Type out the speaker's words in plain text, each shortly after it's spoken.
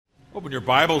Open your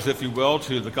Bibles, if you will,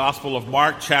 to the Gospel of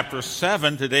Mark, chapter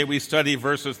 7. Today we study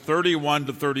verses 31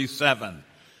 to 37.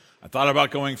 I thought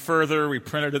about going further. We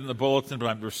printed it in the bulletin,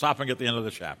 but we're stopping at the end of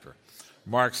the chapter.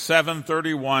 Mark 7,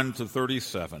 31 to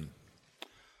 37.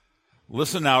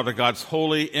 Listen now to God's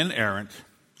holy, inerrant,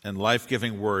 and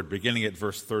life-giving word, beginning at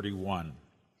verse 31.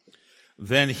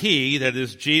 Then he, that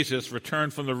is Jesus,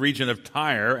 returned from the region of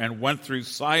Tyre and went through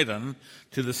Sidon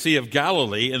to the Sea of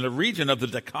Galilee in the region of the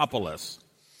Decapolis.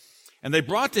 And they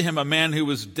brought to him a man who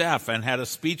was deaf and had a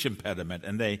speech impediment,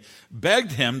 and they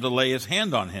begged him to lay his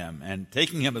hand on him. And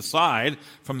taking him aside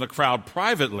from the crowd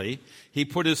privately, he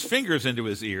put his fingers into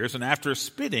his ears, and after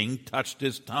spitting, touched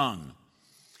his tongue.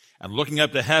 And looking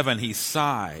up to heaven, he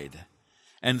sighed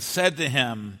and said to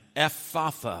him,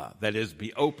 Ephphatha, that is,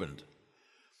 be opened.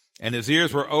 And his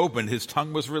ears were opened, his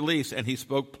tongue was released, and he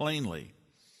spoke plainly.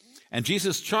 And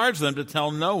Jesus charged them to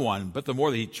tell no one, but the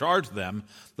more that he charged them,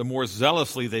 the more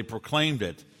zealously they proclaimed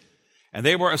it. And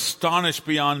they were astonished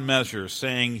beyond measure,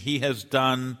 saying, He has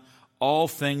done all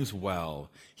things well.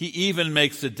 He even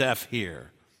makes the deaf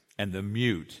hear, and the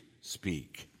mute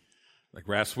speak. The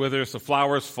grass withers, the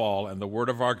flowers fall, and the word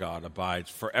of our God abides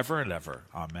forever and ever.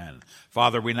 Amen.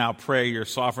 Father, we now pray your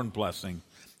sovereign blessing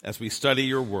as we study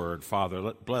your word.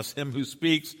 Father, bless him who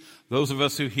speaks, those of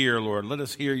us who hear, Lord. Let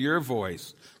us hear your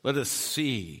voice. Let us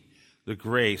see the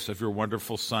grace of your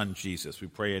wonderful Son, Jesus. We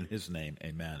pray in his name.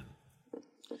 Amen.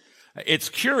 It's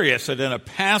curious that in a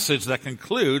passage that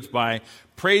concludes by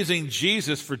praising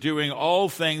Jesus for doing all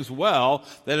things well,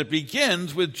 that it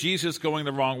begins with Jesus going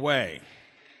the wrong way.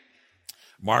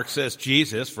 Mark says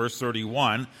Jesus, verse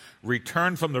 31,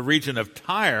 returned from the region of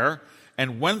Tyre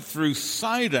and went through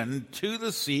Sidon to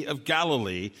the Sea of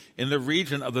Galilee in the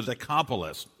region of the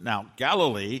Decapolis. Now,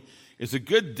 Galilee is a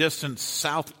good distance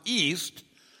southeast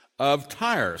of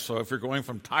Tyre. So if you're going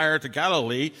from Tyre to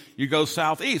Galilee, you go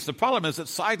southeast. The problem is that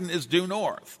Sidon is due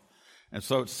north. And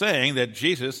so it's saying that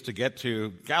Jesus, to get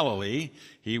to Galilee,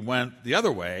 he went the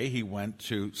other way. He went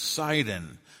to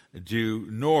Sidon, due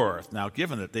north. Now,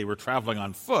 given that they were traveling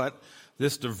on foot,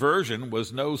 this diversion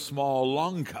was no small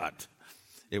long cut.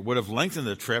 It would have lengthened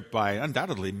the trip by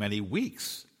undoubtedly many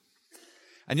weeks.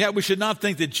 And yet we should not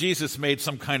think that Jesus made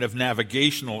some kind of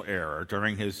navigational error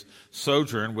during his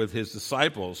sojourn with his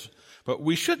disciples. But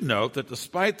we should note that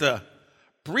despite the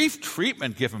brief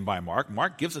treatment given by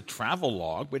Mark gives a travel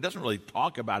log, but he doesn't really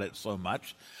talk about it so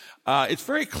much. It's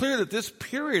very clear that this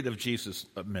period of Jesus'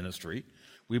 ministry,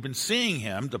 we've been seeing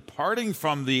him departing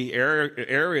from the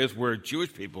areas where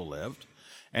Jewish people lived,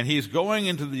 and he's going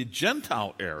into the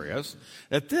Gentile areas,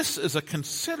 that this is a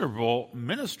considerable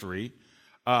ministry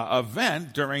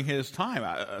event during his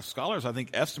time. Scholars, I think,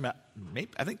 estimate,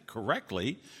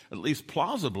 correctly, at least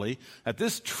plausibly, that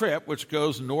this trip, which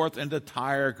goes north into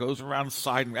Tyre, goes around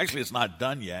Sidon. Actually, it's not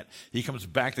done yet. He comes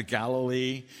back to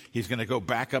Galilee. He's going to go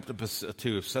back up to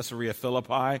Caesarea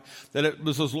Philippi. That it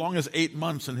was as long as 8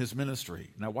 months in his ministry.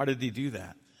 Now, why did he do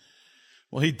that?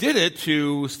 Well, he did it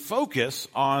to focus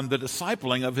on the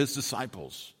discipling of his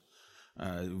disciples.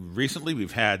 Recently,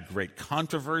 we've had great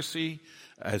controversy.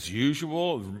 As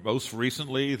usual, most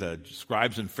recently, the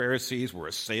scribes and Pharisees were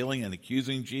assailing and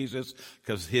accusing Jesus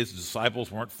because his disciples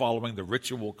weren't following the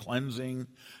ritual cleansing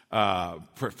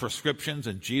prescriptions,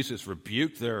 and Jesus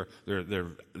rebuked their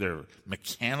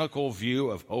mechanical view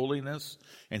of holiness,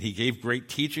 and he gave great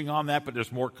teaching on that. But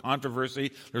there's more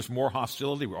controversy, there's more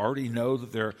hostility. We already know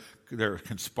that they're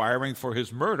conspiring for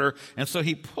his murder, and so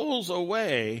he pulls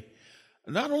away.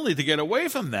 Not only to get away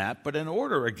from that, but in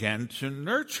order, again, to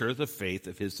nurture the faith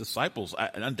of his disciples.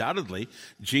 Undoubtedly,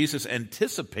 Jesus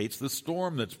anticipates the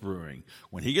storm that's brewing.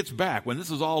 When he gets back, when this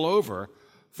is all over,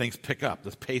 things pick up.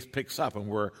 The pace picks up, and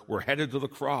we're headed to the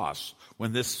cross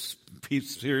when this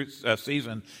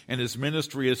season in his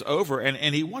ministry is over.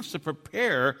 And he wants to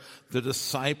prepare the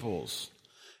disciples.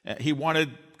 He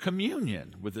wanted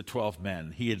communion with the 12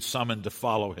 men he had summoned to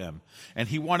follow him. And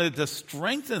he wanted to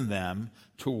strengthen them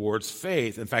towards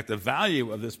faith. In fact, the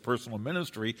value of this personal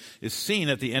ministry is seen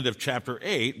at the end of chapter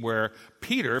 8, where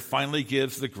Peter finally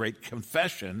gives the great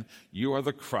confession, you are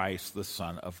the Christ, the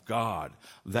Son of God.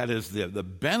 That is the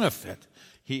benefit.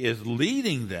 He is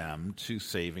leading them to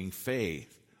saving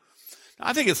faith.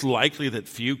 I think it's likely that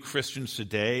few Christians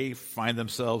today find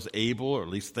themselves able, or at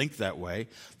least think that way,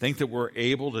 think that we're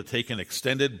able to take an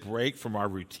extended break from our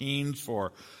routines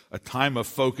for a time of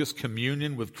focused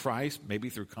communion with Christ, maybe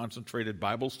through concentrated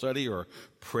Bible study or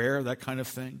prayer, that kind of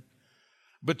thing.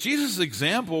 But Jesus'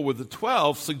 example with the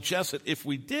 12 suggests that if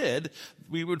we did,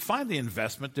 we would find the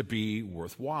investment to be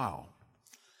worthwhile.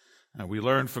 And we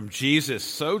learn from Jesus'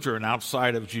 sojourn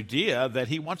outside of Judea that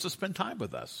he wants to spend time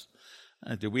with us.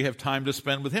 Do we have time to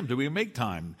spend with him? Do we make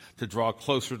time to draw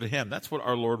closer to him? That's what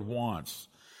our Lord wants.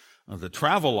 The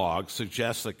travelogue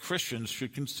suggests that Christians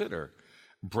should consider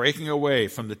breaking away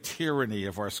from the tyranny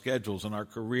of our schedules and our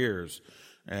careers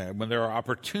when there are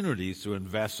opportunities to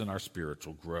invest in our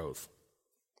spiritual growth.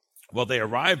 Well, they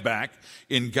arrive back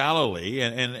in Galilee,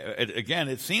 and again,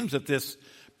 it seems that this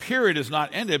period is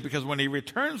not ended, because when he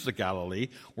returns to Galilee,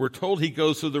 we're told he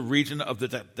goes through the region of the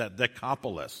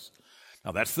Decapolis.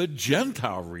 Now, that's the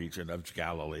Gentile region of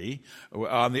Galilee.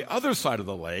 On the other side of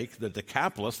the lake, the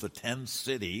Decapolis, the 10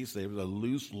 cities, they were a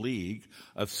loose league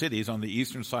of cities on the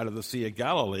eastern side of the Sea of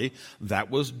Galilee,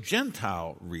 that was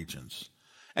Gentile regions.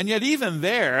 And yet even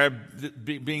there,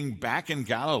 being back in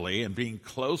Galilee and being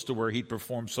close to where he'd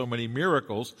performed so many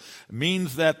miracles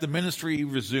means that the ministry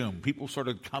resumed. People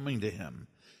started coming to him.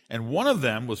 And one of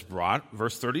them was brought,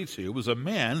 verse 32, was a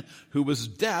man who was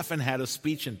deaf and had a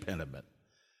speech impediment.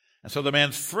 And so the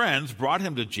man's friends brought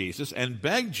him to Jesus and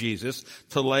begged Jesus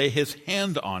to lay his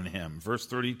hand on him. Verse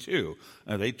 32.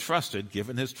 They trusted,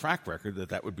 given his track record, that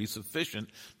that would be sufficient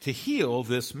to heal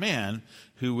this man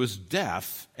who was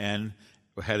deaf and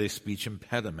had a speech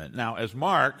impediment. Now, as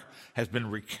Mark has been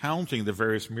recounting the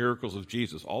various miracles of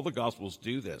Jesus, all the Gospels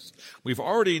do this. We've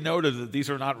already noted that these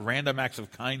are not random acts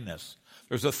of kindness.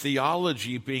 There's a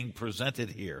theology being presented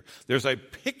here. There's a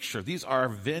picture. These are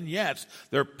vignettes.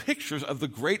 They're pictures of the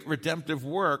great redemptive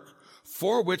work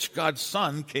for which God's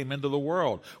Son came into the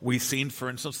world. We've seen, for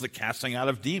instance, the casting out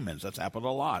of demons. That's happened a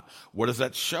lot. What does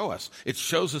that show us? It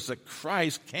shows us that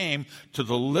Christ came to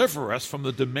deliver us from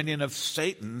the dominion of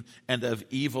Satan and of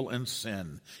evil and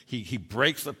sin. He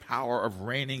breaks the power of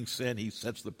reigning sin. He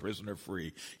sets the prisoner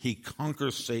free. He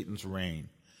conquers Satan's reign.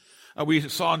 We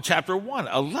saw in chapter 1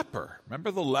 a leper.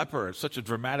 Remember the leper? It's such a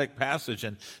dramatic passage,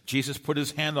 and Jesus put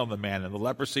his hand on the man, and the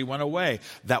leprosy went away.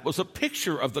 That was a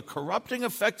picture of the corrupting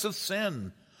effects of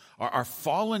sin, our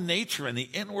fallen nature and the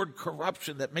inward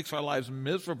corruption that makes our lives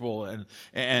miserable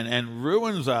and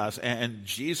ruins us. And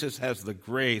Jesus has the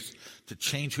grace to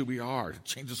change who we are, to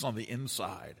change us on the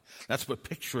inside. That's a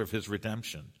picture of his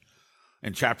redemption.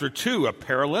 In chapter 2, a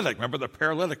paralytic. Remember, the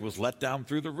paralytic was let down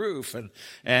through the roof.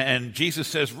 And Jesus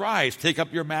says, rise, take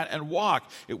up your mat and walk.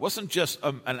 It wasn't just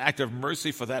an act of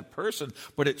mercy for that person,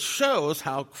 but it shows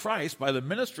how Christ, by the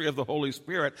ministry of the Holy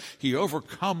Spirit, he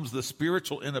overcomes the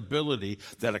spiritual inability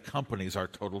that accompanies our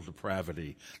total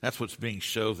depravity. That's what's being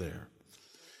shown there.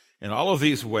 In all of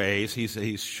these ways,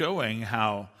 he's showing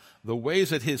how the ways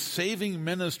that his saving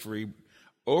ministry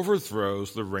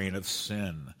overthrows the reign of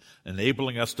sin,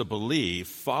 enabling us to believe,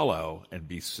 follow, and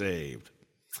be saved.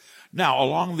 Now,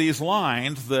 along these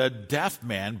lines, the deaf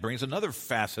man brings another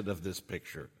facet of this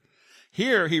picture.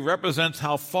 Here, he represents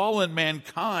how fallen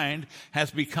mankind has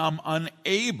become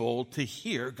unable to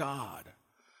hear God.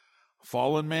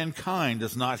 Fallen mankind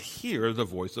does not hear the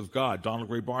voice of God. Donald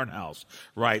Grey Barnhouse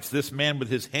writes, this man with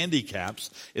his handicaps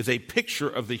is a picture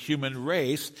of the human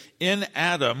race. In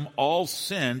Adam, all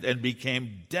sinned and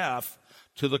became deaf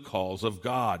to the calls of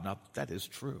God. Now, that is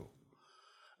true.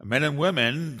 Men and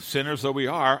women, sinners though we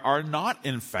are not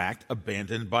in fact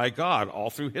abandoned by God all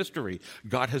through history.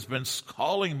 God has been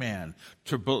calling man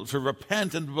to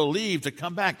repent and believe, to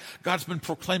come back. God's been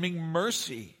proclaiming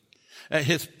mercy.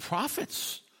 His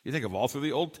prophets, you think of all through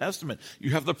the Old Testament,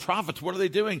 you have the prophets. What are they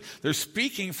doing? They're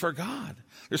speaking for God.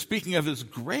 They're speaking of his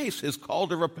grace, his call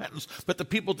to repentance. But the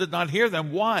people did not hear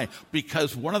them. Why?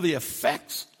 Because one of the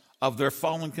effects of their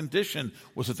fallen condition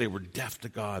was that they were deaf to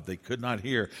God. They could not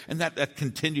hear. And that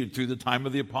continued through the time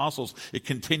of the apostles. It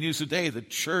continues today. The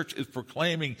church is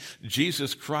proclaiming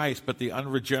Jesus Christ, but the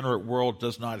unregenerate world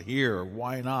does not hear.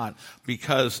 Why not?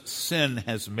 Because sin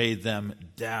has made them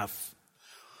deaf.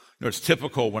 You know, it's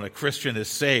typical when a Christian is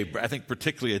saved, I think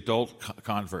particularly adult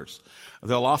converts.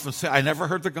 They'll often say, I never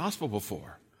heard the gospel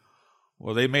before.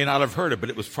 Well, they may not have heard it, but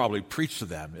it was probably preached to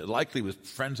them. It likely was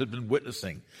friends had been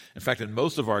witnessing. In fact, in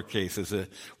most of our cases,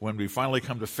 when we finally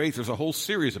come to faith, there's a whole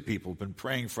series of people who've been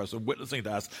praying for us and witnessing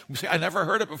to us. We say, I never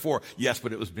heard it before. Yes,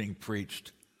 but it was being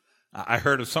preached. I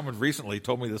heard of someone recently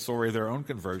told me the story of their own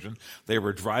conversion. They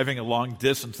were driving a long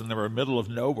distance and they were in the middle of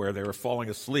nowhere. They were falling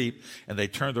asleep and they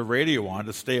turned the radio on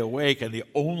to stay awake, and the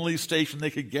only station they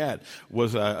could get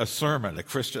was a sermon, a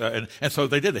Christian. And so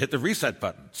they did. They hit the reset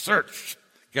button. Search.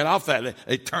 Get off that.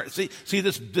 They turn. See,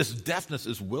 this deafness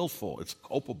is willful. It's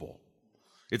culpable.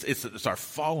 It's our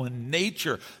fallen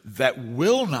nature that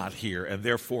will not hear and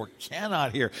therefore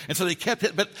cannot hear. And so they kept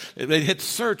it, but they hit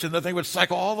search and then they would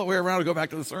cycle all the way around and go back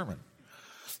to the sermon.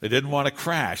 They didn't want to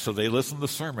crash, so they listened to the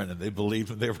sermon and they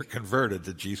believed and they were converted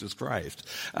to Jesus Christ.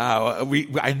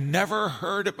 I never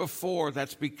heard it before.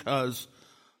 That's because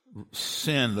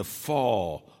sin, the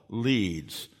fall,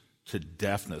 leads to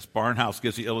deafness. Barnhouse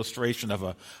gives the illustration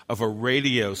of a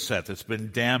radio set that's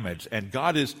been damaged, and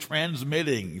God is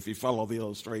transmitting, if you follow the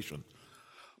illustration.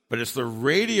 But it's the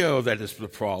radio that is the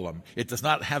problem. It does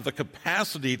not have the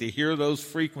capacity to hear those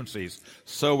frequencies.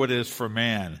 So it is for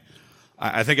man.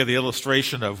 I think of the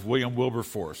illustration of William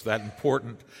Wilberforce, that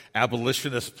important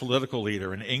abolitionist political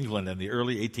leader in England in the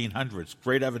early 1800s,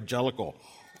 great evangelical,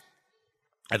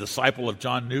 a disciple of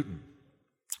John Newton.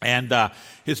 And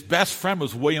his best friend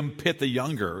was William Pitt the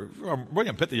Younger.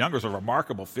 William Pitt the Younger is a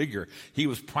remarkable figure. He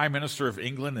was Prime Minister of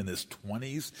England in his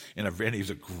 20s, and he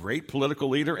was a great political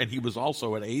leader, and he was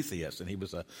also an atheist, and he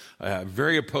was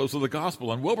very opposed to the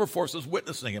gospel. And Wilberforce is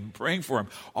witnessing him, praying for him,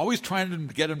 always trying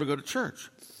to get him to go to church.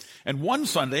 And one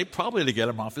Sunday, probably to get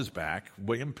him off his back,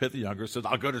 William Pitt the Younger said,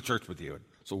 "I'll go to church with you."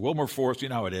 So Wilberforce, you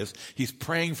know how it is, he's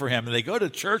praying for him. And they go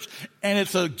to church, and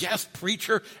it's a guest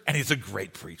preacher, and he's a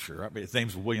great preacher. I mean, his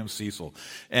name's William Cecil.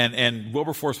 And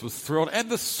Wilberforce was thrilled, and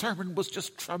the sermon was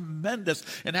just tremendous.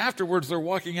 And afterwards, they're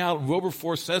walking out, and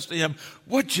Wilberforce says to him,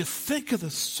 "What'd you think of the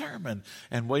sermon?"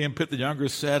 And William Pitt the Younger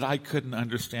said, "I couldn't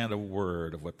understand a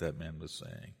word of what that man was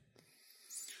saying."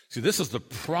 See, this is the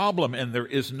problem, and there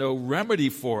is no remedy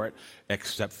for it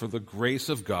except for the grace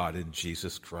of God in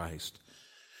Jesus Christ.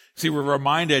 See, we're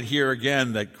reminded here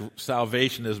again that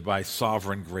salvation is by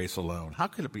sovereign grace alone. How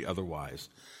could it be otherwise?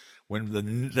 When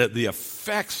the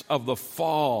effects of the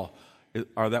fall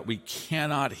are that we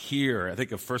cannot hear. I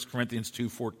think of 1 Corinthians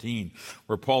 2:14,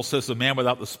 where Paul says the man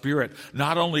without the Spirit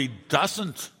not only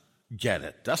doesn't get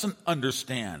it, doesn't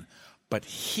understand, but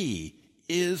he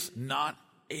is not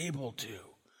able to.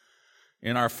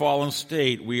 In our fallen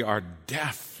state, we are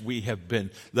deaf. We have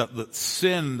been, the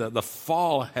sin, the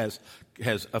fall has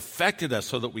affected us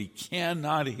so that we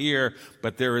cannot hear,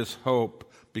 but there is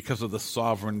hope because of the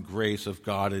sovereign grace of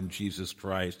God in Jesus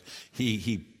Christ.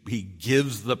 He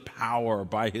gives the power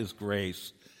by his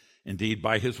grace, indeed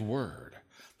by his word,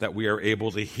 that we are able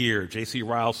to hear. J.C.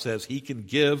 Ryle says he can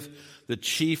give the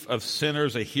chief of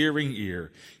sinners a hearing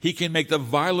ear. He can make the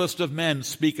vilest of men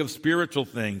speak of spiritual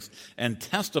things and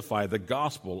testify the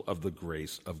gospel of the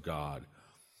grace of God.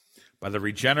 By the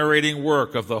regenerating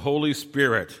work of the Holy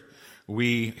Spirit,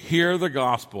 we hear the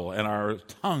gospel and our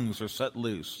tongues are set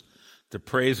loose to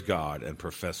praise God and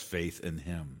profess faith in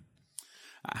him.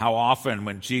 How often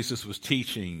when Jesus was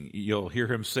teaching, you'll hear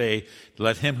him say,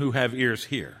 "Let him who have ears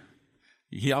hear."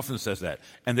 He often says that.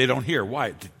 And they don't hear.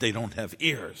 Why? They don't have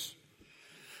ears.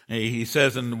 He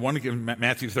says in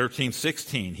Matthew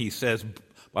 13:16, he says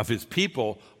of his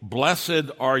people,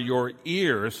 "Blessed are your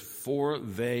ears, for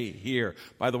they hear."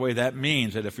 By the way, that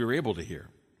means that if you're able to hear,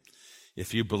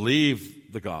 if you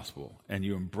believe the gospel and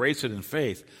you embrace it in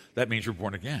faith, that means you're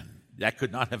born again. That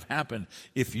could not have happened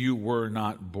if you were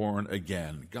not born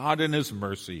again. God in his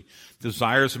mercy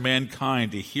desires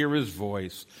mankind to hear his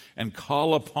voice and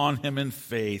call upon him in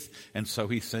faith, and so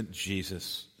he sent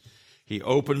Jesus. He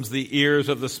opens the ears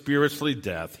of the spiritually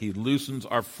deaf. He loosens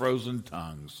our frozen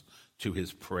tongues to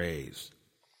his praise.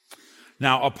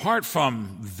 Now, apart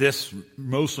from this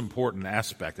most important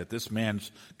aspect, that this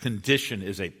man's condition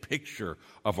is a picture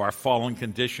of our fallen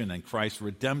condition and Christ's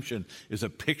redemption is a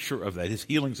picture of that. His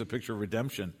healing is a picture of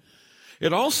redemption.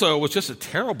 It also was just a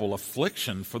terrible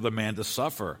affliction for the man to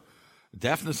suffer.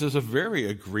 Deafness is a very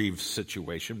aggrieved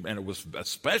situation, and it was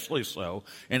especially so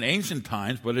in ancient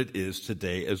times, but it is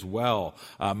today as well.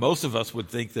 Most of us would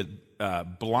think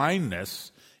that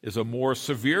blindness is a more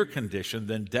severe condition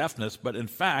than deafness, but in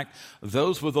fact,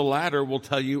 those with the latter will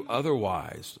tell you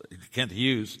otherwise. Kent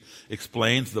Hughes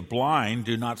explains the blind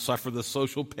do not suffer the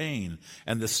social pain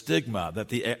and the stigma that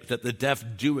the deaf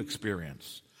do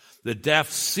experience. The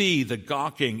deaf see the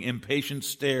gawking, impatient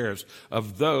stares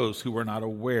of those who are not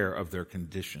aware of their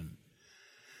condition.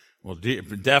 Well,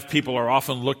 deaf people are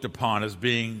often looked upon as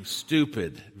being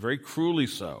stupid, very cruelly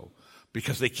so,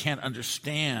 because they can't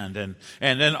understand. And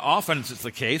then often it's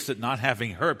the case that not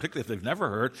having heard, particularly if they've never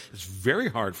heard, it's very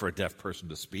hard for a deaf person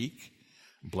to speak.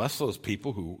 Bless those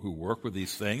people who work with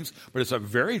these things, but it's a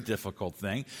very difficult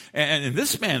thing. And in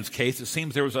this man's case, it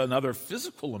seems there was another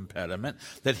physical impediment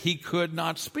that he could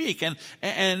not speak, and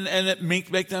it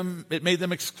made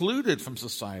them excluded from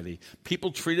society.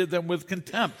 People treated them with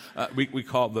contempt. We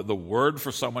call the word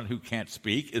for someone who can't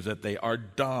speak is that they are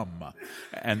dumb,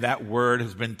 and that word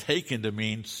has been taken to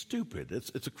mean stupid.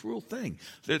 It's a cruel thing.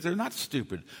 They're not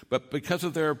stupid, but because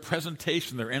of their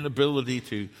presentation, their inability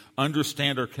to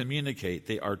understand or communicate,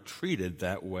 they are treated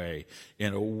that way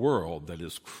in a world that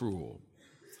is cruel.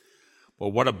 Well,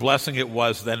 what a blessing it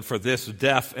was then for this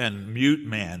deaf and mute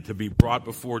man to be brought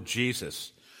before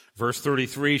Jesus. Verse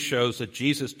 33 shows that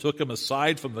Jesus took him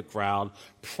aside from the crowd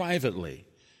privately.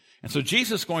 And so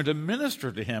Jesus is going to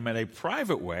minister to him in a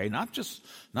private way,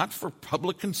 not for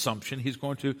public consumption. He's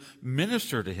going to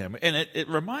minister to him. And it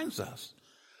reminds us,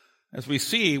 as we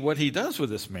see what he does with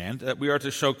this man, that we are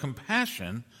to show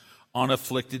compassion on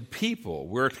afflicted people.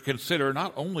 We're to consider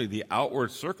not only the outward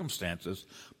circumstances,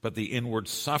 but the inward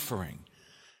suffering,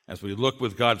 as we look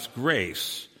with God's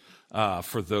grace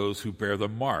for those who bear the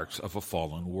marks of a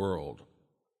fallen world.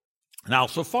 Now,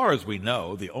 so far as we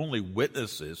know, the only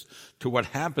witnesses to what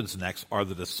happens next are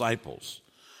the disciples.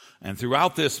 And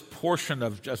throughout this portion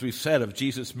of, as we said, of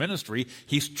Jesus' ministry,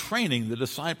 he's training the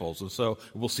disciples. And so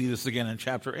we'll see this again in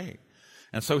chapter 8.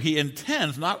 And so he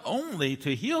intends not only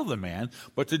to heal the man,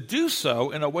 but to do so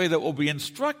in a way that will be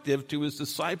instructive to his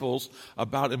disciples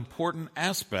about important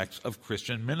aspects of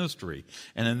Christian ministry.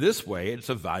 And in this way, it's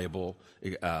a valuable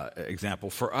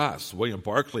example for us. William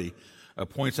Barclay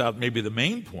points out maybe the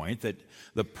main point, that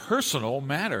the personal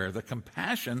matter, the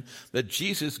compassion that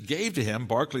Jesus gave to him.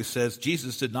 Barclay says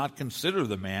Jesus did not consider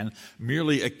the man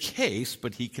merely a case,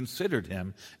 but he considered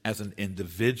him as an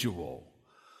individual.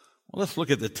 Well, let's look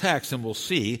at the text and we'll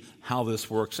see how this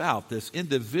works out, this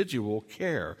individual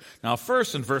care. Now,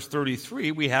 first in verse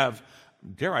 33, we have,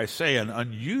 dare I say, an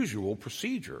unusual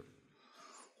procedure.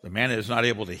 The man is not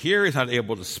able to hear, he's not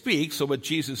able to speak, so what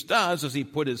Jesus does is he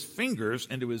put his fingers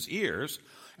into his ears,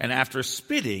 and after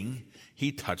spitting,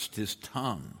 he touched his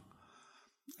tongue.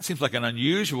 It seems like an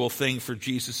unusual thing for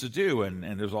Jesus to do, and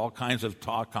there's all kinds of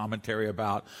commentary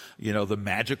about, the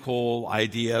magical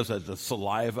ideas of the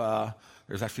saliva.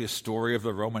 There's actually a story of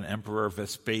the Roman Emperor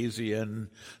Vespasian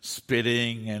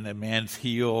spitting and a man's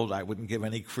healed. I wouldn't give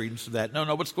any credence to that.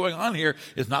 No, what's going on here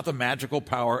is not the magical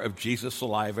power of Jesus'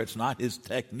 saliva. It's not his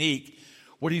technique.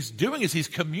 What he's doing is he's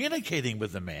communicating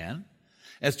with the man.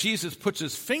 As Jesus puts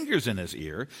his fingers in his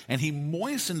ear and he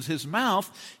moistens his mouth,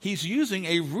 he's using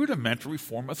a rudimentary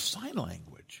form of sign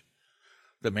language.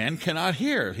 The man cannot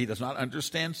hear. He does not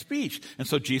understand speech. And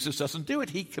so Jesus doesn't do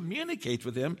it. He communicates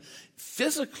with him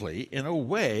physically in a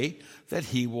way that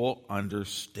he will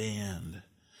understand.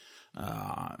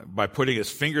 By putting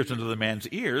his fingers into the man's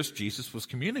ears, Jesus was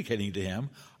communicating to him,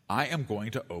 I am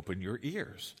going to open your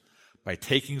ears. By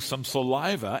taking some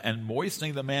saliva and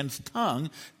moistening the man's tongue,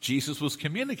 Jesus was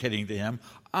communicating to him,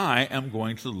 I am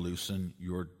going to loosen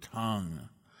your tongue.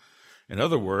 In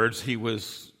other words, he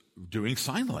was doing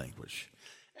sign language.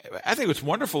 I think what's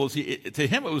wonderful is to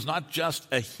him it was not just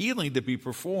a healing to be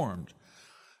performed.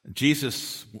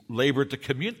 Jesus labored to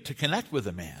connect with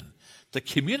the man, to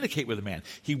communicate with the man.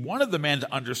 He wanted the man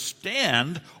to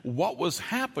understand what was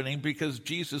happening because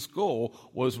Jesus' goal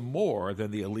was more than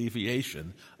the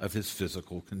alleviation of his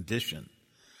physical condition.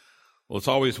 Well, it's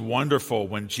always wonderful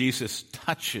when Jesus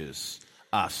touches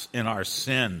us in our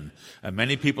sin.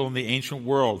 Many people in the ancient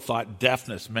world thought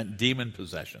deafness meant demon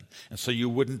possession, and so you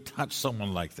wouldn't touch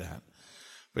someone like that.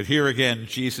 But here again,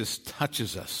 Jesus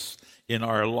touches us in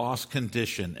our lost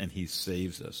condition, and he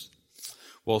saves us.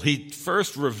 Well, he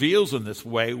first reveals in this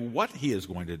way what he is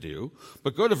going to do,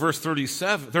 but go to verse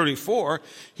 34,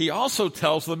 he also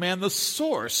tells the man the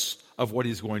source of what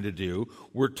he's going to do.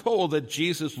 We're told that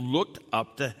Jesus looked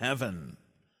up to heaven.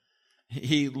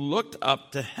 He looked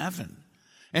up to heaven.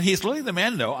 And he's letting the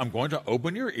man know, I'm going to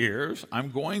open your ears.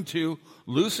 I'm going to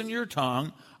loosen your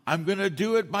tongue. I'm going to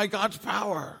do it by God's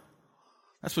power.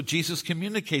 That's what Jesus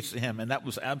communicates to him, and that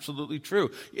was absolutely true.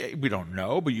 We don't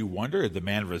know, but you wonder, the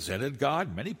man resented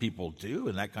God? Many people do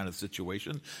in that kind of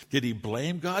situation. Did he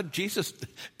blame God? Jesus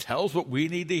tells what we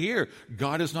need to hear.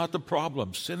 God is not the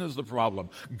problem. Sin is the problem.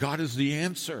 God is the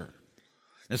answer.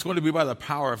 And it's going to be by the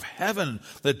power of heaven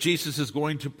that Jesus is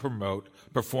going to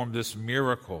perform this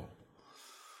miracle.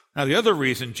 Now, the other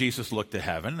reason Jesus looked to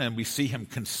heaven, and we see him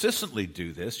consistently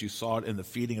do this, you saw it in the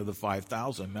feeding of the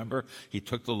 5,000. Remember, he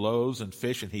took the loaves and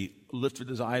fish and he lifted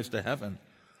his eyes to heaven,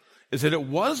 is that it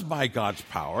was by God's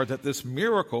power that this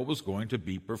miracle was going to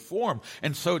be performed.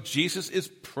 And so Jesus is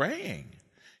praying.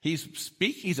 He's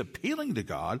speaking, he's appealing to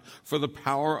God for the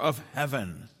power of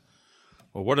heaven.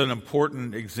 Well, what an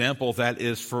important example that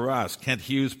is for us. Kent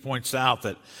Hughes points out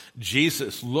that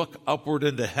Jesus looked upward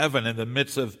into heaven in the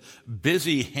midst of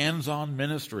busy hands-on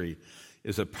ministry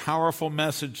is a powerful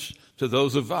message to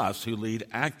those of us who lead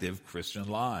active Christian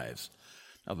lives.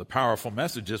 Now, the powerful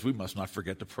message is we must not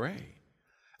forget to pray.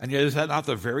 And yet, is that not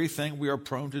the very thing we are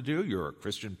prone to do? You're a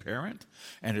Christian parent,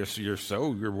 and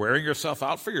you're wearing yourself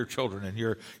out for your children, and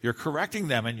you're correcting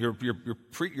them, and you're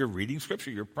reading Scripture,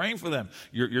 you're praying for them,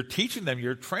 you're teaching them,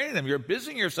 you're training them, you're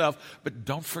busying yourself. But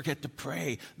don't forget to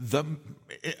pray.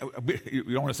 You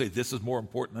don't want to say this is more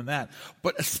important than that,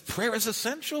 but prayer is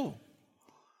essential.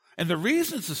 And the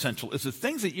reason it's essential is the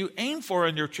things that you aim for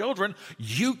in your children,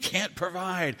 you can't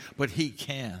provide, but he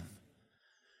can.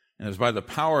 And it's by the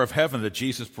power of heaven that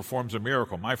Jesus performs a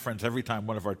miracle. My friends, every time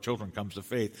one of our children comes to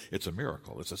faith, it's a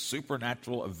miracle. It's a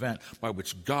supernatural event by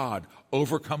which God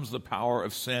overcomes the power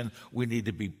of sin. We need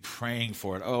to be praying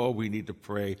for it. Oh, we need to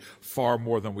pray far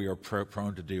more than we are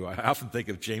prone to do. I often think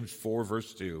of James 4,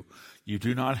 verse 2. You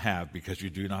do not have because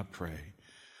you do not pray.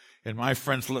 And my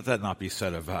friends, let that not be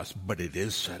said of us, but it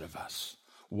is said of us.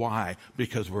 Why?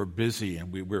 Because we're busy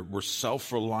and we're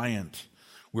self-reliant.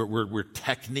 We're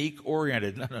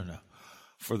technique-oriented. No.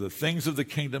 For the things of the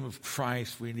kingdom of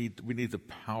Christ, we need the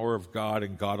power of God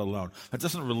and God alone. That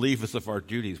doesn't relieve us of our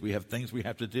duties. We have things we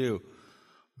have to do.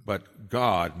 But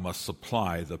God must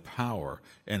supply the power.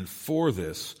 And for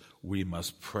this, we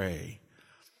must pray.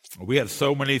 We have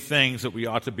so many things that we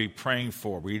ought to be praying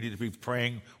for. We need to be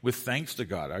praying with thanks to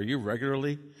God. Are you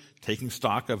regularly taking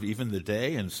stock of even the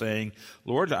day and saying,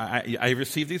 Lord, I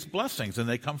receive these blessings and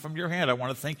they come from your hand. I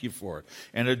want to thank you for it.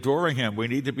 And adoring him, we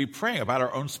need to be praying about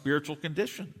our own spiritual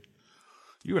condition.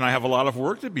 You and I have a lot of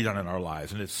work to be done in our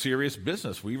lives, and it's serious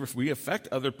business. We affect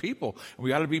other people.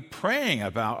 We ought to be praying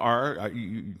about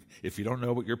if you don't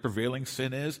know what your prevailing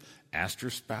sin is, ask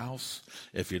your spouse.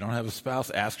 If you don't have a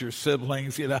spouse, ask your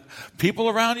siblings. People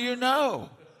around you know.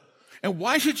 And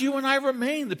why should you and I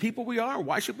remain the people we are?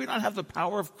 Why should we not have the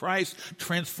power of Christ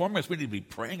transform us? We need to be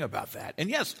praying about that. And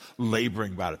yes,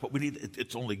 laboring about it. But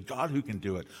it's only God who can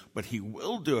do it. But he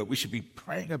will do it. We should be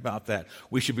praying about that.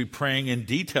 We should be praying in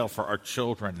detail for our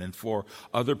children and for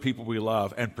other people we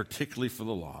love, and particularly for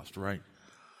the lost, right?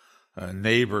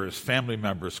 Neighbors, family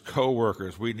members,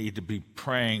 co-workers, we need to be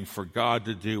praying for God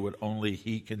to do what only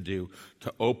he can do,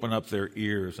 to open up their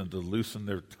ears and to loosen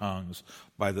their tongues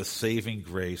by the saving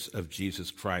grace of Jesus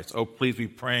Christ. Oh, please be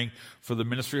praying for the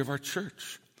ministry of our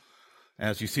church.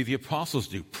 As you see the apostles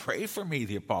do, pray for me,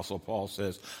 the apostle Paul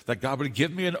says, that God would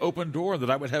give me an open door,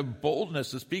 that I would have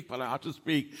boldness to speak what I ought to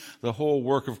speak. The whole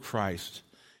work of Christ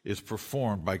is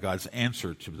performed by God's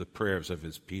answer to the prayers of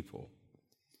his people.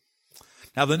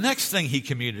 Now, the next thing he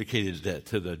communicated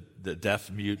to the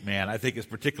deaf-mute man, I think is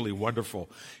particularly wonderful.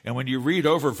 And when you read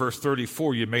over verse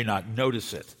 34, you may not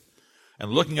notice it. And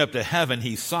looking up to heaven,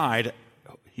 he sighed.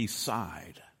 He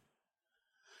sighed.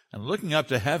 And looking up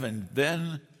to heaven,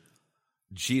 then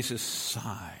Jesus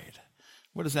sighed.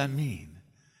 What does that mean?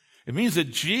 It means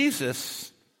that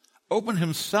Jesus opened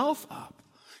himself up.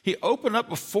 He opened up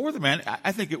before the man.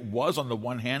 I think it was, on the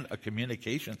one hand, a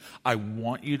communication. I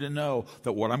want you to know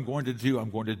that what I'm going to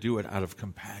do it out of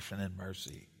compassion and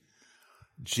mercy.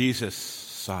 Jesus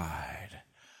sighed.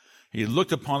 He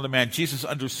looked upon the man. Jesus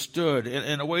understood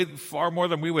in a way far more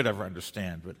than we would ever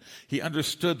understand. But he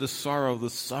understood the sorrow,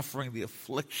 the suffering, the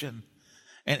affliction.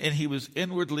 And he was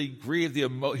inwardly grieved.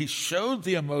 He showed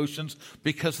the emotions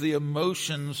because the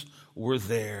emotions were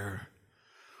there.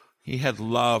 He had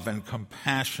love and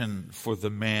compassion for the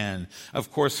man.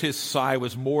 Of course, his sigh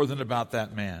was more than about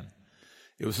that man.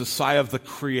 It was a sigh of the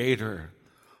Creator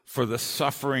for the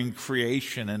suffering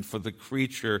creation and for the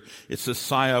creature. It's a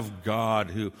sigh of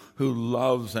God who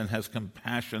loves and has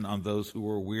compassion on those who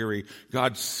are weary.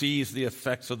 God sees the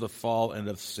effects of the fall and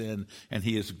of sin, and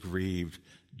he is grieved.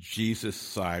 Jesus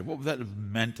sighed. What would that have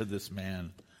meant to this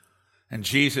man? And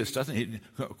Jesus doesn't.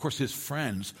 Of course, his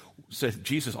friends said,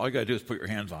 Jesus, all you got to do is put your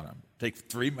hands on him. Take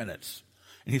 3 minutes.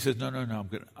 And he says, no.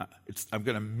 I'm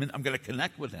going to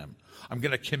connect with him. I'm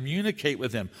going to communicate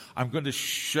with him. I'm going to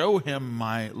show him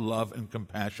my love and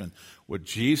compassion. What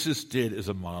Jesus did is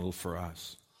a model for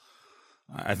us.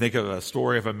 I think of a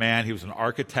story of a man. He was an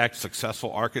architect,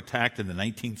 successful architect in the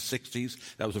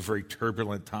 1960s. That was a very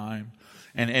turbulent time.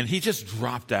 And he just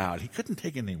dropped out. He couldn't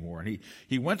take it anymore. And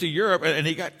he went to Europe and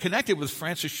he got connected with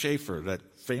Francis Schaeffer, that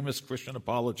famous Christian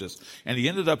apologist. And he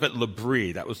ended up at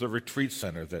L'Abri. That was the retreat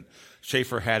center that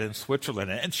Schaeffer had in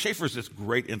Switzerland. And Schaeffer's this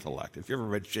great intellect. If you ever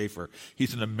read Schaeffer,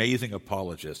 he's an amazing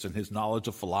apologist. And his knowledge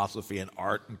of philosophy and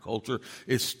art and culture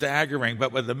is staggering.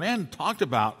 But when the man talked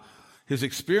about his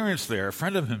experience there, a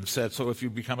friend of him said, so if you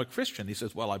become a Christian, he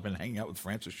says, well, I've been hanging out with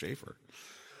Francis Schaeffer.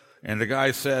 And the guy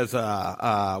says,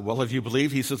 well, have you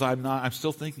believed? He says, I'm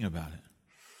still thinking about it.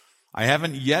 I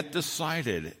haven't yet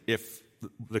decided if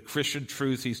the Christian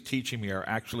truths he's teaching me are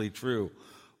actually true,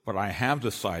 but I have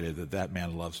decided that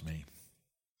man loves me.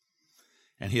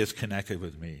 And he has connected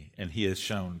with me, and he has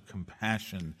shown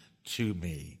compassion to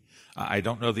me. I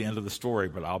don't know the end of the story,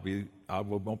 but I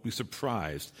won't be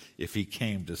surprised if he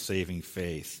came to saving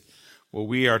faith. Well,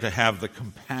 we are to have the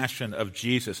compassion of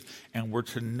Jesus, and we're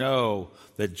to know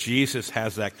that Jesus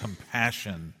has that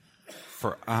compassion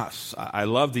for us. I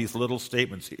love these little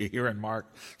statements here in Mark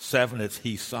 7. It's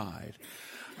he sighed.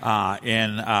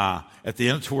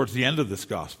 towards the end of this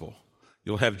gospel,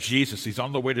 you'll have Jesus. He's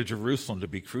on the way to Jerusalem to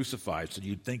be crucified, so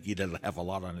you'd think he'd have a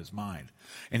lot on his mind.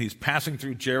 And he's passing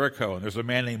through Jericho, and there's a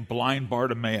man named blind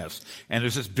Bartimaeus, and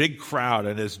there's this big crowd,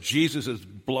 and as Jesus is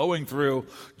blowing through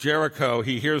Jericho,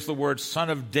 he hears the words, "Son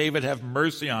of David, have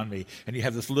mercy on me." And you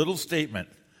have this little statement,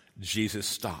 Jesus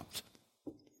stopped.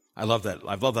 I love that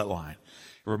line.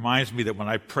 It reminds me that when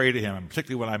I pray to him, and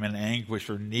particularly when I'm in anguish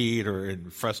or need or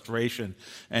in frustration,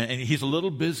 and he's a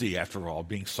little busy, after all,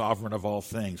 being sovereign of all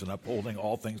things and upholding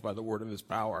all things by the word of his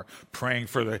power,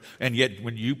 and yet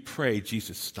when you pray,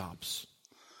 Jesus stops.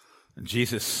 And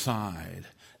Jesus sighed.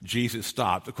 Jesus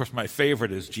stopped. Of course, my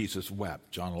favorite is Jesus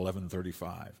wept, John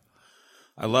 11:35.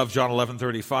 I love John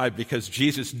 11:35 because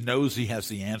Jesus knows he has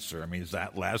the answer. I mean,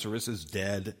 Lazarus is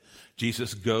dead.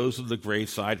 Jesus goes to the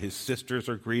graveside. His sisters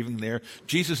are grieving there.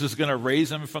 Jesus is going to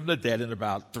raise him from the dead in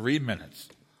about 3 minutes.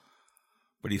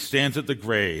 But he stands at the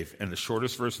grave, and the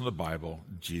shortest verse in the Bible,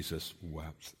 Jesus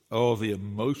wept. Oh, the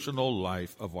emotional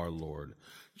life of our Lord.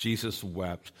 Jesus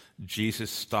wept.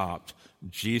 Jesus stopped.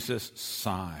 Jesus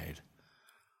sighed.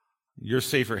 Your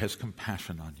Savior has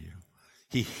compassion on you.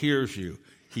 He hears you.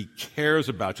 He cares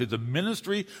about you. The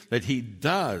ministry that he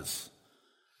does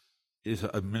is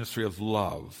a ministry of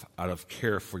love out of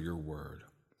care for your word.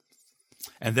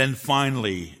 And then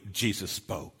finally, Jesus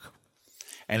spoke.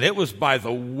 And it was by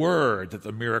the word that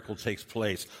the miracle takes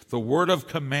place. The word of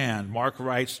command. Mark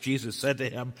writes, Jesus said to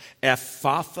him,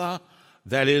 "Ephphatha,"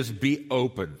 that is, be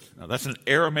opened. Now that's an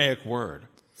Aramaic word.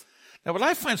 Now, what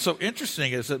I find so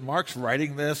interesting is that Mark's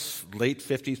writing this late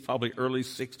 50s, probably early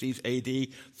 60s AD,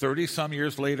 30-some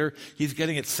years later. He's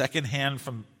getting it secondhand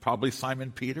from probably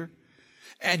Simon Peter.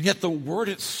 And yet the word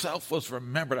itself was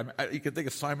remembered. I mean, you can think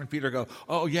of Simon Peter go,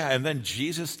 oh, yeah, and then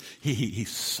Jesus, he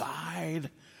sighed,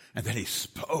 and then he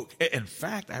spoke. In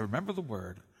fact, I remember the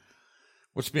word.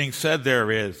 What's being said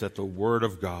there is that the word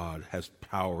of God has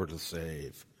power to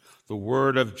save. The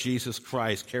word of Jesus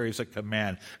Christ carries a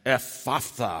command,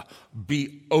 "Ephphatha,"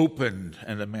 be opened,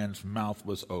 and the man's mouth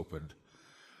was opened.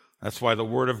 That's why the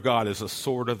word of God is a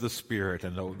sword of the Spirit,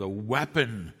 and the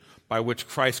weapon by which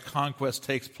Christ's conquest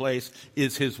takes place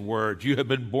is his word. You have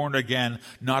been born again,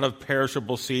 not of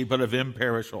perishable seed, but of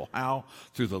imperishable. How?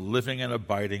 Through the living and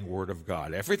abiding word of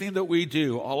God. Everything that we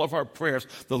do, all of our prayers,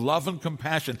 the love and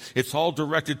compassion, it's all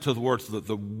directed towards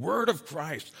the word of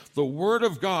Christ, the word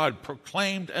of God,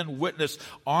 proclaimed and witnessed,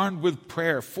 armed with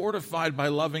prayer, fortified by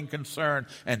loving concern,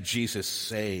 and Jesus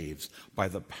saves by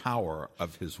the power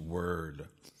of his word.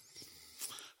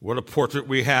 What a portrait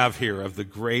we have here of the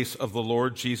grace of the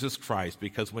Lord Jesus Christ,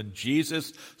 because when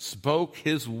Jesus spoke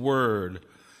his word,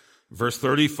 verse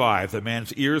 35, the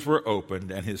man's ears were opened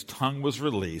and his tongue was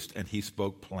released and he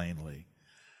spoke plainly.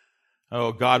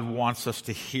 Oh, God wants us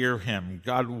to hear him.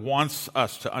 God wants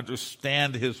us to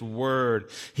understand his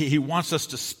word. He wants us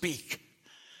to speak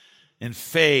in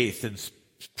faith and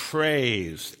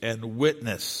praise and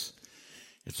witness.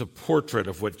 It's a portrait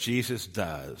of what Jesus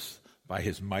does by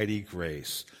his mighty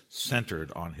grace,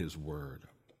 centered on his word.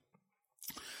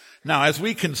 Now, as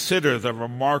we consider the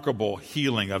remarkable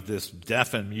healing of this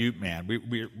deaf and mute man,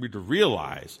 we to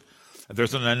realize that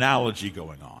there's an analogy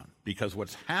going on, because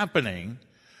what's happening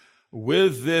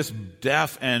with this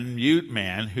deaf and mute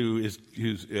man who's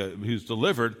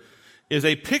delivered is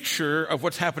a picture of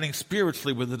what's happening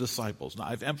spiritually with the disciples. Now,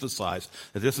 I've emphasized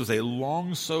that this is a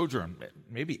long sojourn,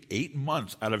 maybe 8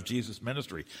 months out of Jesus'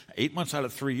 ministry. 8 months out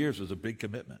of 3 years is a big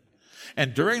commitment.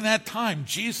 And during that time,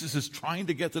 Jesus is trying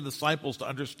to get the disciples to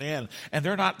understand, and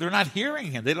they're not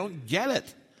hearing him. They don't get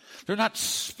it. They're not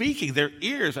speaking. Their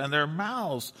ears and their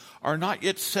mouths are not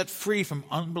yet set free from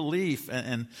unbelief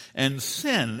and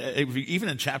sin. Even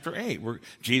in chapter 8, where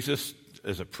Jesus,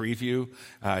 as a preview,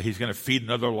 he's going to feed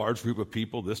another large group of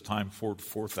people, this time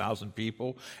 4,000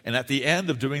 people. And at the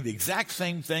end of doing the exact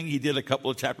same thing he did a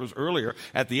couple of chapters earlier,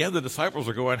 at the end the disciples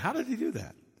are going, how did he do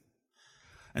that?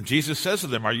 And Jesus says to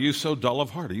them, are you so dull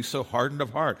of heart? Are you so hardened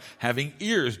of heart? Having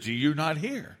ears, do you not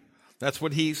hear? That's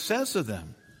what he says to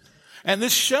them. And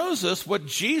this shows us what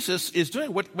Jesus is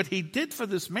doing. What he did for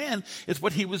this man is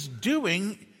what he was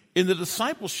doing in the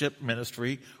discipleship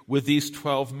ministry with these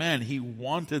 12 men. He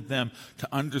wanted them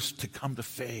to come to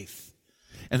faith,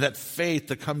 and that faith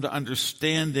to come to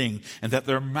understanding, and that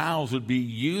their mouths would be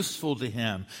useful to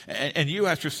him. And you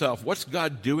ask yourself, what's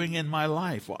God doing in my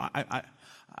life? Well,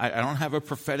 I don't have a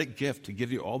prophetic gift to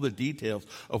give you all the details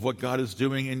of what God is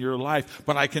doing in your life,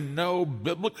 but I can know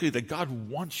biblically that God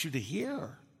wants you to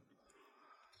hear.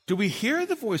 Do we hear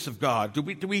the voice of God? Do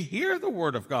we hear the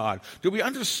word of God? Do we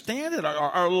understand it?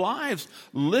 Are our lives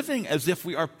living as if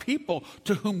we are people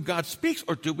to whom God speaks?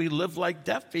 Or do we live like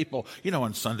deaf people?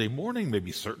 On Sunday morning,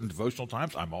 maybe certain devotional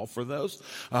times, I'm all for those.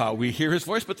 We hear his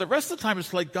voice, but the rest of the time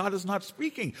it's like God is not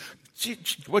speaking.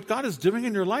 What God is doing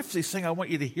in your life is he's saying, I want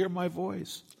you to hear my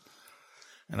voice.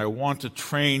 And I want to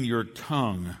train your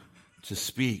tongue to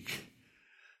speak.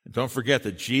 Don't forget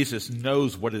that Jesus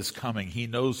knows what is coming. He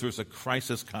knows there's a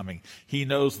crisis coming. He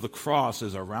knows the cross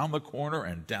is around the corner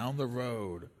and down the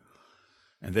road.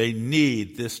 And they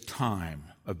need this time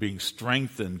of being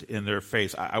strengthened in their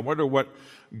faith. I wonder what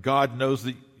God knows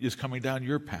that is coming down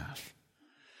your path.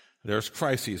 There's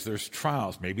crises, there's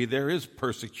trials. Maybe there is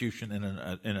persecution in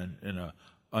an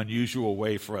unusual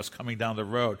way for us coming down the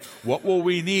road. What will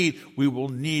we need? We will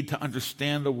need to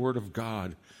understand the Word of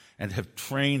God and have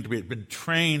been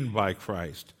trained by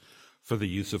Christ for the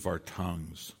use of our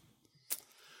tongues.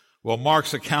 Well,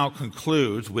 Mark's account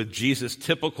concludes with Jesus'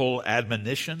 typical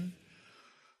admonition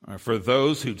for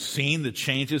those who'd seen the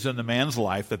changes in the man's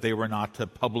life that they were not to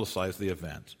publicize the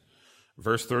event.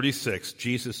 Verse 36,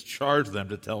 Jesus charged them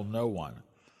to tell no one.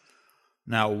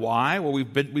 Now, why? Well,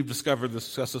 we've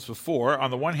discussed this before.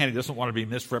 On the one hand, he doesn't want to be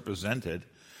misrepresented.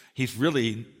 He's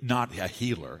really not a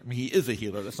healer. I mean, he is a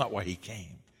healer. That's not why he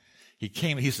came.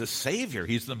 He's the Savior.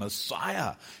 He's the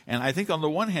Messiah. And I think on the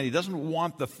one hand, he doesn't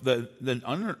want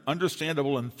the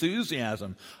understandable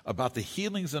enthusiasm about the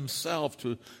healings themselves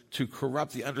to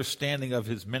corrupt the understanding of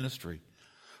his ministry.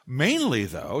 Mainly,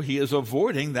 though, he is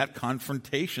avoiding that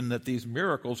confrontation that these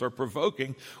miracles are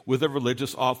provoking with the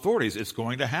religious authorities. It's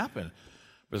going to happen.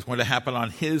 But it's going to happen on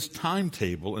his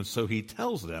timetable, and so he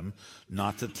tells them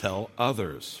not to tell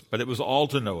others. But it was all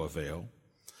to no avail.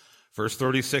 Verse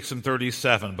 36 and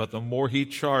 37, but the more he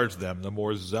charged them, the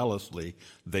more zealously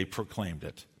they proclaimed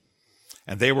it.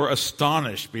 And they were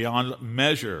astonished beyond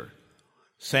measure,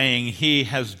 saying, he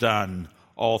has done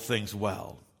all things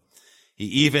well. He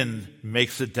even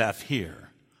makes the deaf hear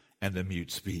and the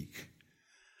mute speak.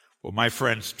 Well, my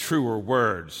friends, truer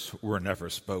words were never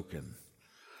spoken.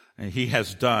 And he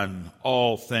has done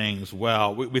all things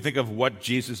well. We think of what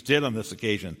Jesus did on this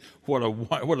occasion. What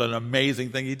an amazing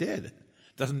thing he did.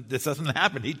 This doesn't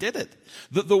happen. He did it.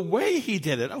 The way he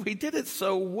did it, he did it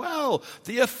so well.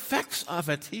 The effects of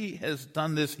it, he has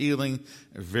done this healing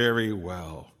very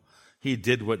well. He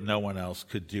did what no one else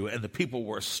could do, and the people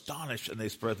were astonished, and they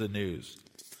spread the news.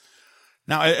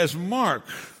 Now, as Mark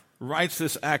writes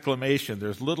this acclamation,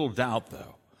 there's little doubt,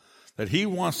 though, that he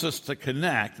wants us to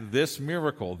connect this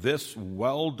miracle, this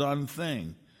well-done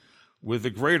thing, with the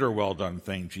greater well-done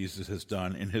thing Jesus has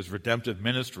done in his redemptive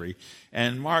ministry.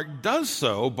 And Mark does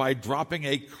so by dropping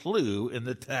a clue in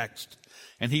the text.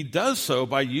 And he does so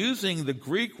by using the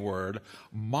Greek word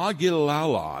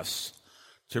magillalos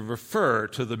to refer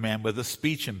to the man with a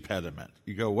speech impediment.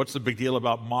 You go, what's the big deal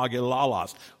about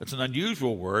magillalos? It's an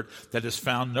unusual word that is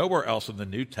found nowhere else in the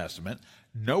New Testament,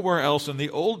 nowhere else in the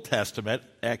Old Testament,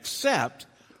 except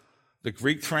the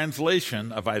Greek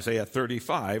translation of Isaiah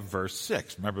 35, verse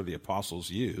 6. Remember, the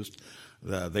apostles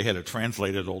they had a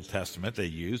translated Old Testament they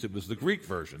used. It was the Greek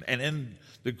version. And in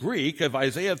the Greek of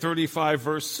Isaiah 35,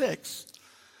 verse 6,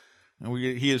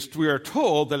 we are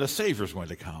told that a Savior is going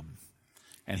to come.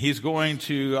 And he's going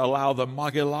to allow the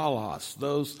magillalos,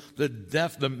 the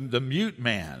deaf, the mute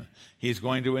man, he's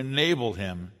going to enable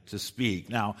him to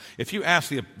speak. Now, if you ask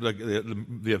the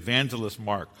evangelist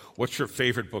Mark, what's your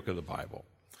favorite book of the Bible?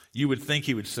 You would think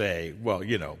he would say, well,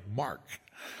 Mark.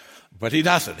 But he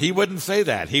doesn't. He wouldn't say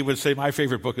that. He would say, my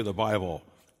favorite book of the Bible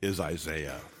is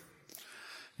Isaiah.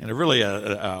 In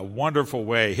a wonderful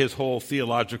way, his whole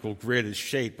theological grid is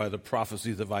shaped by the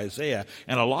prophecies of Isaiah.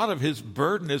 And a lot of his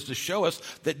burden is to show us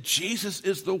that Jesus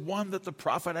is the one that the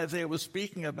prophet Isaiah was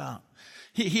speaking about.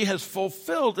 He has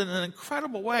fulfilled in an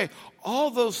incredible way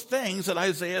all those things that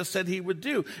Isaiah said he would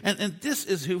do. And this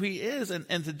is who he is. And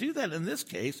to do that in this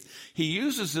case, he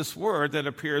uses this word that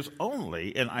appears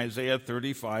only in Isaiah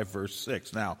 35, verse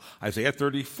 6. Now, Isaiah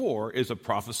 34 is a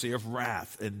prophecy of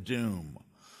wrath and doom.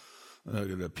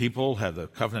 The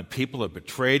covenant people have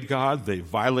betrayed God. They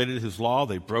violated his law.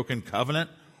 They've broken covenant.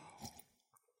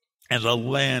 And the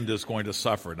land is going to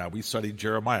suffer. Now, we studied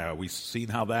Jeremiah. We've seen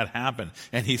how that happened.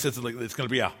 And he says it's going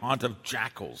to be a haunt of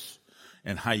jackals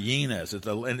and hyenas. It's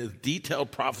a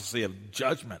detailed prophecy of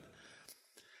judgment.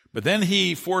 But then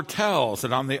he foretells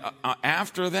that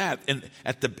after that,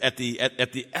 at the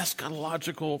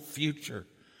eschatological future,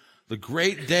 the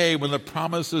great day when the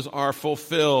promises are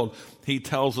fulfilled, he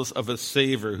tells us of a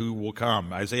Savior who will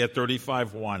come. Isaiah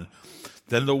 35:1.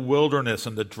 Then the wilderness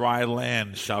and the dry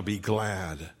land shall be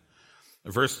glad.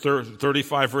 Verse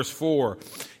 35, verse 4.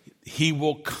 He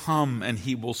will come and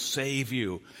he will save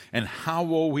you. And how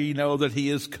will we know that he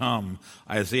is come?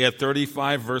 Isaiah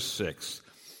 35, verse 6.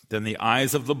 Then the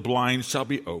eyes of the blind shall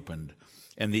be opened,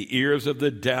 and the ears of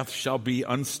the deaf shall be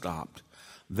unstopped.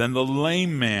 Then the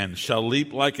lame man shall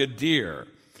leap like a deer,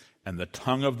 and the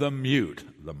tongue of the mute,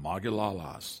 the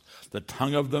magilalas, the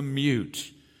tongue of the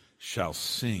mute shall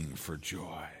sing for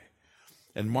joy.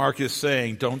 And Mark is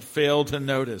saying, don't fail to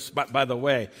notice. But by the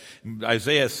way,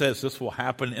 Isaiah says this will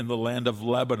happen in the land of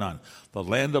Lebanon. The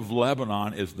land of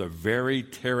Lebanon is the very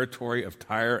territory of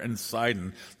Tyre and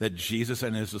Sidon that Jesus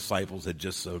and his disciples had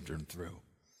just sojourned through.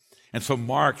 And so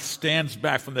Mark stands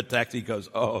back from the text. He goes,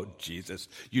 oh, Jesus,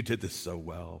 you did this so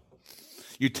well.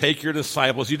 You take your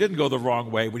disciples. You didn't go the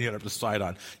wrong way when you ended up to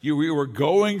Sidon. We were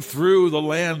going through the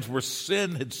lands where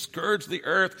sin had scourged the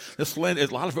earth. This land, a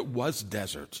lot of it was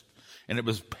desert. And it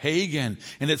was pagan,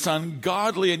 and it's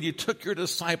ungodly, and you took your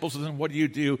disciples, and then what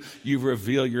do? You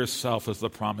reveal yourself as the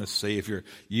promised Savior.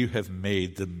 You have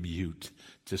made the mute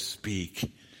to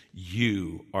speak.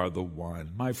 You are the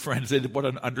one. My friends, what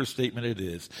an understatement it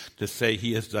is to say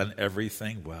he has done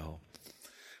everything well.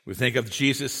 We think of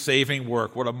Jesus' saving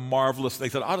work. What a marvelous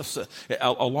thing.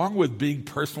 Along with being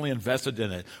personally invested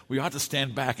in it, we ought to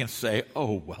stand back and say,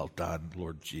 oh, well done,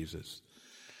 Lord Jesus.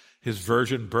 His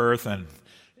virgin birth and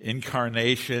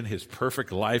incarnation, his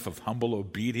perfect life of humble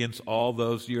obedience all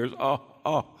those years.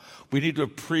 We need to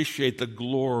appreciate the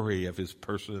glory of his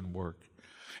person and work.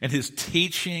 And his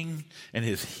teaching and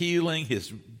his healing,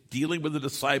 his dealing with the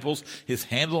disciples, his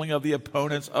handling of the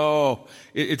opponents.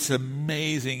 It's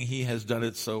amazing he has done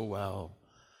it so well.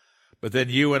 But then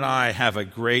you and I have a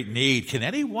great need. Can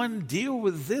anyone deal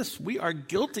with this? We are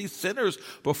guilty sinners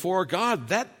before God.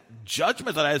 That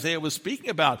judgment that Isaiah was speaking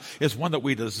about is one that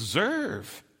we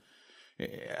deserve.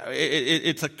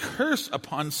 It's a curse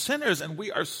upon sinners, and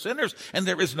we are sinners, and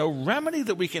there is no remedy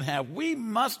that we can have. We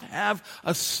must have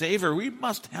a Savior. We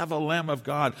must have a Lamb of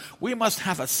God. We must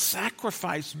have a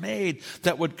sacrifice made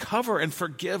that would cover and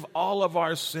forgive all of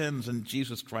our sins, and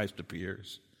Jesus Christ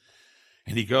appears.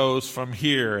 And he goes from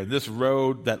here, and this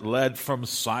road that led from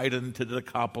Sidon to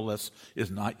Decapolis is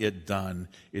not yet done.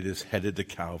 It is headed to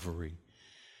Calvary.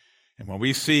 And when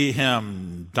we see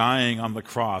him dying on the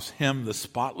cross, him, the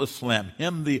spotless lamb,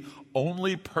 him, the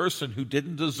only person who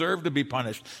didn't deserve to be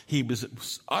punished, he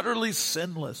was utterly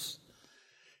sinless.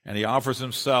 And he offers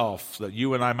himself so that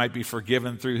you and I might be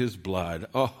forgiven through his blood.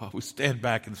 We stand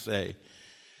back and say,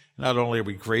 not only are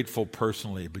we grateful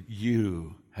personally, but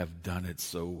you have done it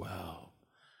so well.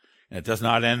 And it does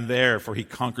not end there, for he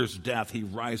conquers death. He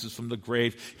rises from the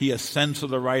grave. He ascends to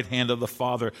the right hand of the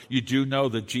Father. You do know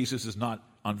that Jesus is not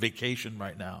on vacation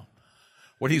right now.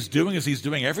 What he's doing is he's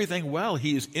doing everything well.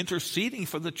 He is interceding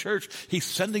for the church. He's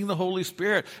sending the Holy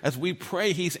Spirit. As we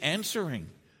pray, he's answering.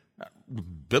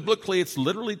 Biblically, it's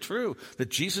literally true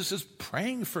that Jesus is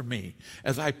praying for me.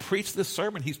 As I preach this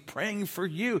sermon, he's praying for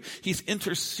you. He's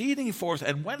interceding for us.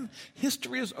 And when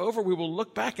history is over, we will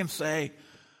look back and say,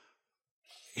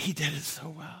 he did it so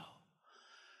well.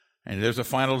 And there's a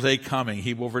final day coming.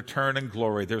 He will return in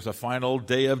glory. There's a final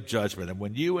day of judgment. And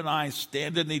when you and I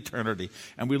stand in eternity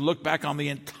and we look back on the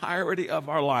entirety of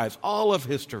our lives, all of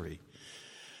history,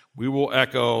 we will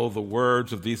echo the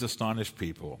words of these astonished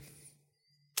people.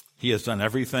 He has done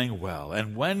everything well.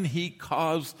 And when he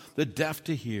caused the deaf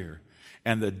to hear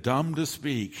and the dumb to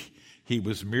speak, he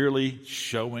was merely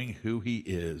showing who he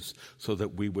is so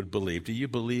that we would believe. Do you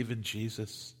believe in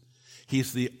Jesus?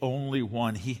 He's the only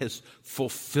one. He has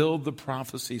fulfilled the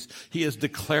prophecies. He has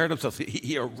declared himself.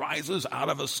 He arises out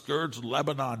of a scourged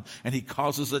Lebanon, and he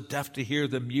causes the deaf to hear,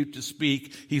 the mute to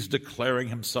speak. He's declaring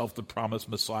himself the promised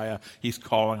Messiah. He's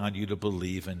calling on you to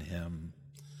believe in him.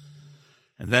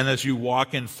 And then as you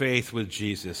walk in faith with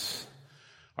Jesus,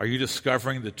 are you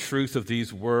discovering the truth of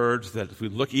these words that if we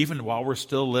look, even while we're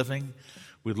still living,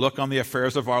 we look on the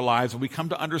affairs of our lives and we come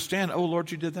to understand, oh,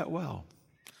 Lord, you did that well.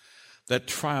 That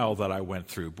trial that I went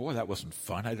through, boy, that wasn't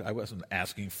fun. I wasn't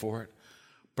asking for it.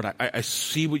 But I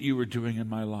see what you were doing in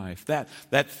my life. That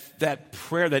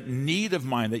prayer, that need of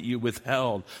mine that you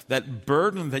withheld, that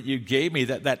burden that you gave me,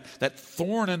 that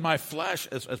thorn in my flesh,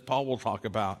 as Paul will talk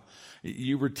about.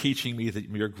 You were teaching me that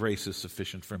your grace is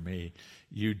sufficient for me.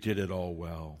 You did it all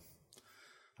well.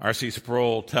 R.C.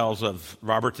 Sproul tells of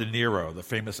Robert De Niro, the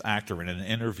famous actor, in an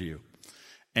interview.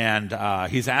 And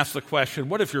he's asked the question,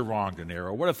 what if you're wrong, De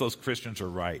Niro? What if those Christians are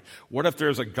right? What if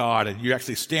there's a God and you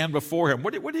actually stand before him?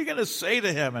 What are you going to say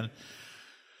to him? And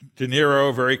De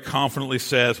Niro very confidently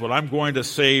says, what I'm going to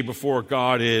say before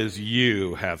God is,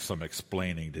 you have some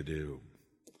explaining to do.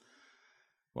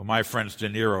 Well, my friends, De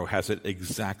Niro has it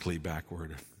exactly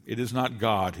backward. It is not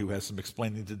God who has some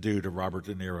explaining to do to Robert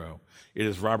De Niro. It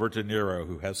is Robert De Niro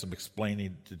who has some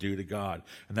explaining to do to God.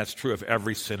 And that's true of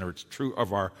every sinner. It's true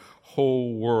of our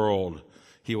whole world.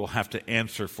 He will have to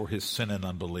answer for his sin and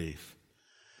unbelief.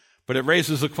 But it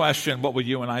raises the question, what will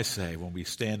you and I say when we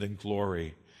stand in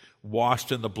glory,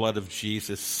 washed in the blood of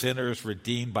Jesus, sinners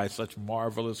redeemed by such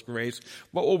marvelous grace?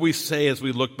 What will we say as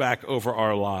we look back over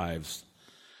our lives?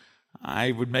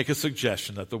 I would make a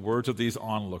suggestion that the words of these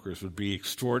onlookers would be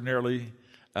extraordinarily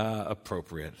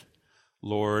appropriate.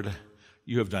 Lord,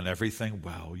 you have done everything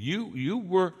well. You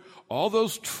were all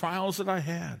those trials that I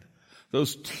had,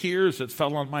 those tears that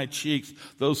fell on my cheeks,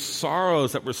 those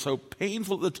sorrows that were so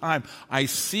painful at the time. I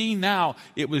see now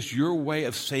it was your way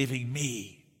of saving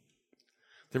me.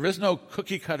 There is no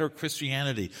cookie-cutter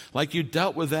Christianity. Like you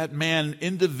dealt with that man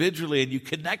individually and you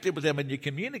connected with him and you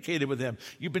communicated with him.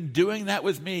 You've been doing that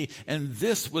with me, and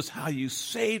this was how you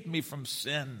saved me from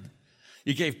sin.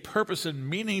 You gave purpose and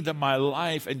meaning to my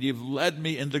life, and you've led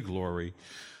me into glory.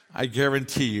 I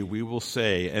guarantee you we will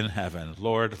say in heaven,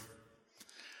 Lord,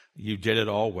 you did it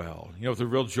all well. You know what the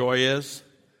real joy is?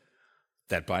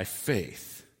 That by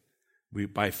faith,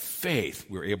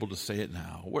 we're able to say it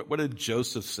now. What did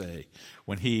Joseph say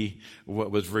when he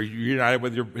was reunited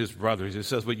with his brothers? He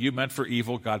says, what you meant for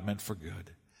evil, God meant for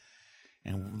good.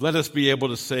 And let us be able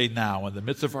to say now, in the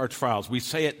midst of our trials, we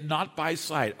say it not by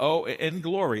sight. Oh, in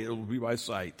glory, it will be by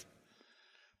sight.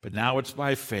 But now it's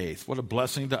by faith. What a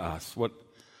blessing to us. What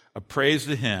a praise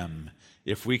to him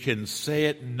if we can say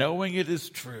it knowing it is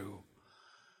true.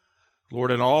 Lord,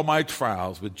 in all my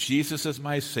trials, with Jesus as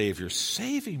my Savior,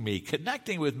 saving me,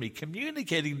 connecting with me,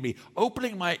 communicating with me,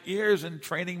 opening my ears and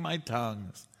training my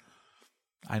tongues,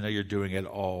 I know you're doing it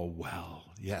all well.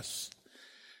 Yes,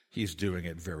 he's doing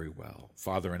it very well.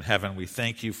 Father in heaven, we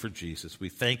thank you for Jesus. We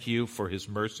thank you for his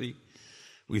mercy.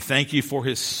 We thank you for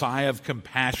his sigh of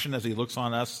compassion as he looks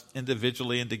on us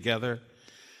individually and together.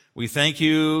 We thank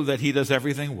you that he does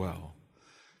everything well.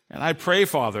 And I pray,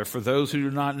 Father, for those who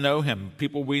do not know him,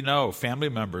 people we know, family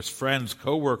members, friends,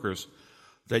 co-workers,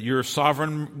 that your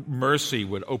sovereign mercy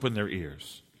would open their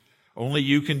ears. Only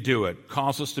you can do it.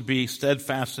 Cause us to be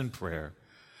steadfast in prayer.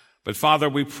 But Father,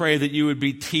 we pray that you would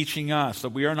be teaching us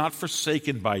that we are not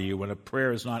forsaken by you when a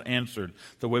prayer is not answered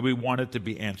the way we want it to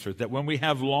be answered. That when we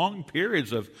have long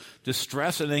periods of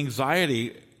distress and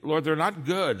anxiety, Lord, they're not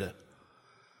good.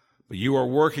 But you are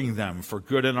working them for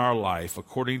good in our life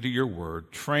according to your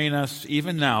word. Train us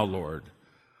even now, Lord,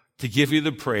 to give you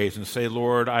the praise and say,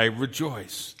 Lord, I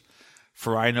rejoice,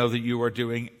 for I know that you are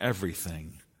doing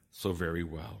everything so very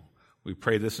well. We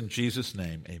pray this in Jesus'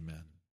 name. Amen.